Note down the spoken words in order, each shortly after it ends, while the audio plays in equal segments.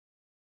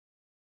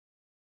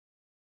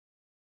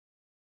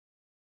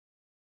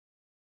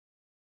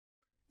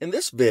In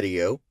this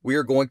video, we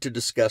are going to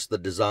discuss the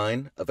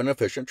design of an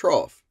efficient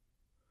trough.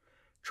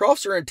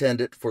 Troughs are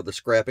intended for the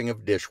scrapping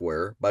of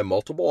dishware by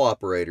multiple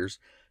operators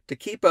to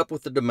keep up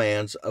with the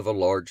demands of a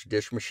large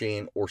dish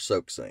machine or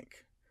soak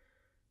sink.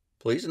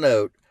 Please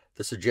note,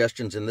 the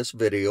suggestions in this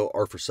video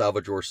are for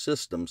Salvajor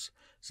systems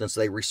since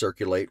they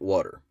recirculate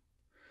water.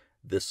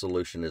 This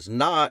solution is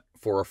not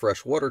for a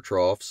freshwater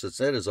trough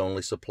since it is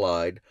only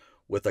supplied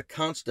with a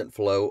constant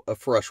flow of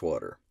fresh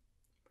water.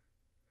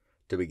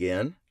 To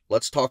begin,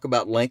 let's talk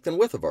about length and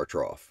width of our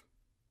trough.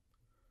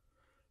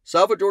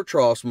 Salvajor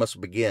troughs must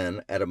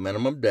begin at a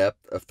minimum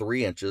depth of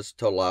 3 inches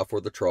to allow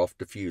for the trough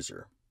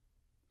diffuser.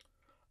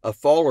 A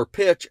fall or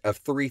pitch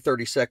of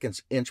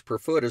 3/32 inch per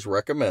foot is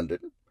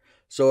recommended,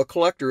 so a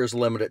collector is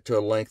limited to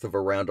a length of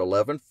around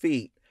 11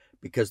 feet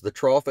because the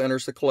trough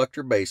enters the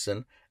collector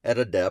basin at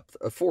a depth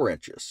of 4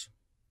 inches.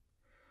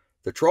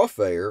 The trough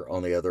conveyor,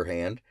 on the other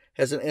hand,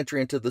 has an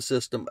entry into the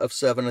system of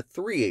 7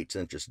 3/8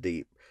 inches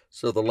deep,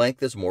 so the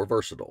length is more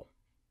versatile.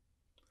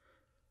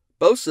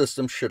 Both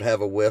systems should have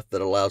a width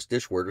that allows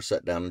dishware to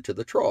set down into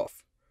the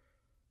trough.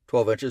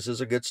 12 inches is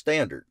a good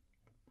standard.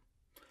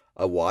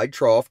 A wide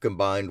trough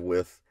combined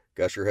with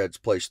gusher heads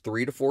placed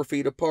 3 to 4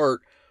 feet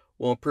apart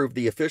will improve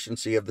the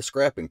efficiency of the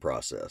scrapping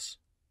process.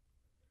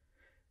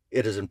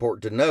 It is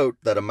important to note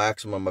that a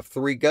maximum of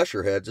 3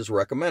 gusher heads is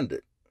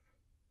recommended.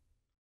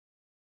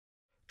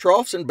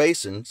 Troughs and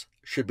basins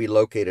should be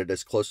located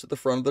as close to the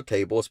front of the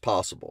table as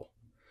possible.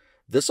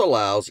 This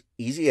allows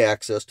easy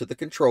access to the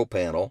control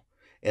panel,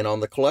 and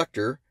on the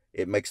collector,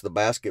 it makes the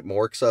basket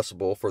more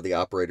accessible for the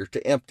operator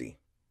to empty.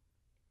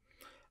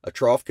 A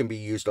trough can be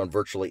used on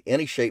virtually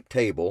any shaped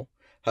table.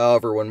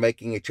 However, when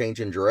making a change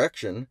in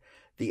direction,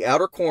 the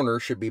outer corner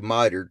should be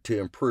mitered to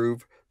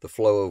improve the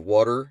flow of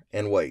water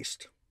and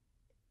waste.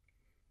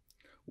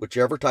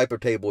 Whichever type of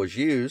table is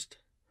used,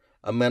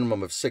 a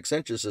minimum of 6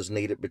 inches is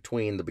needed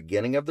between the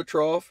beginning of the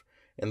trough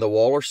and the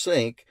wall or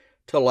sink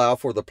to allow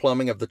for the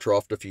plumbing of the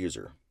trough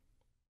diffuser.